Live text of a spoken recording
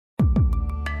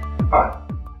Hi,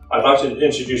 I'd like to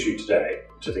introduce you today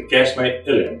to the Gasmate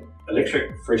Illium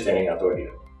electric freestanding outdoor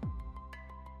heater.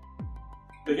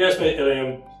 The Gasmate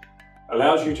Illium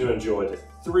allows you to enjoy the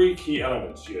three key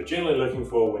elements you're generally looking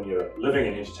for when you're living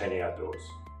and entertaining outdoors: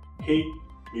 heat,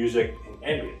 music, and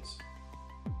ambience.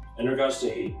 In regards to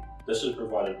heat, this is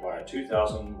provided by a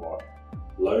 2000 watt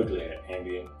low glare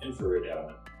ambient infrared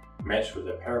element matched with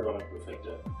a parabolic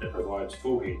reflector that provides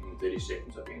full heat in 30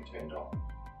 seconds of being turned on.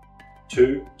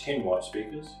 Two 10 watt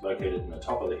speakers located in the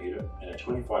top of the heater and a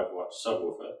 25 watt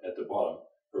subwoofer at the bottom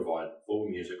provide full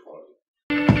music quality.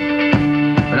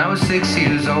 When I was 6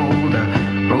 years old,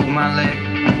 I broke my leg.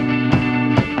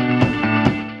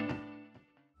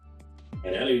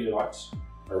 And LED lights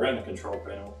around the control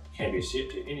panel can be set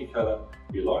to any color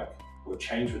you like or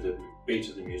change with the beat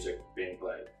of the music being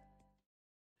played.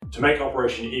 To make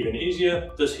operation even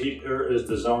easier, this heater is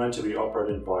designed to be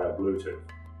operated via Bluetooth.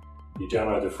 You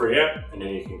download the free app and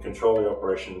then you can control the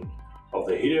operation of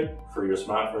the heater through your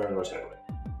smartphone or tablet.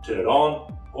 Turn it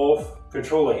on, off,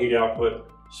 control the heat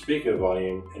output, speaker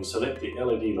volume, and select the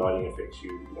LED lighting effects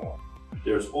you want.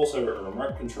 There is also a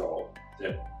remote control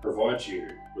that provides you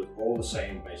with all the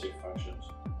same basic functions: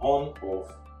 on,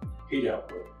 off, heat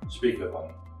output, speaker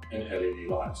volume, and LED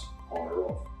lights on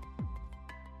or off.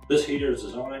 This heater is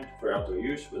designed for outdoor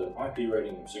use with an IP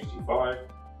rating of 65.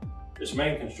 Its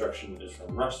main construction is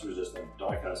from rust-resistant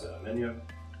die-cast aluminium.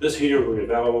 This heater will be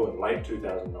available in late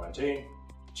 2019.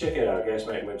 Check out our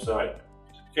Gasmate website,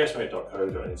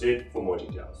 gasmate.co.nz, for more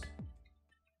details.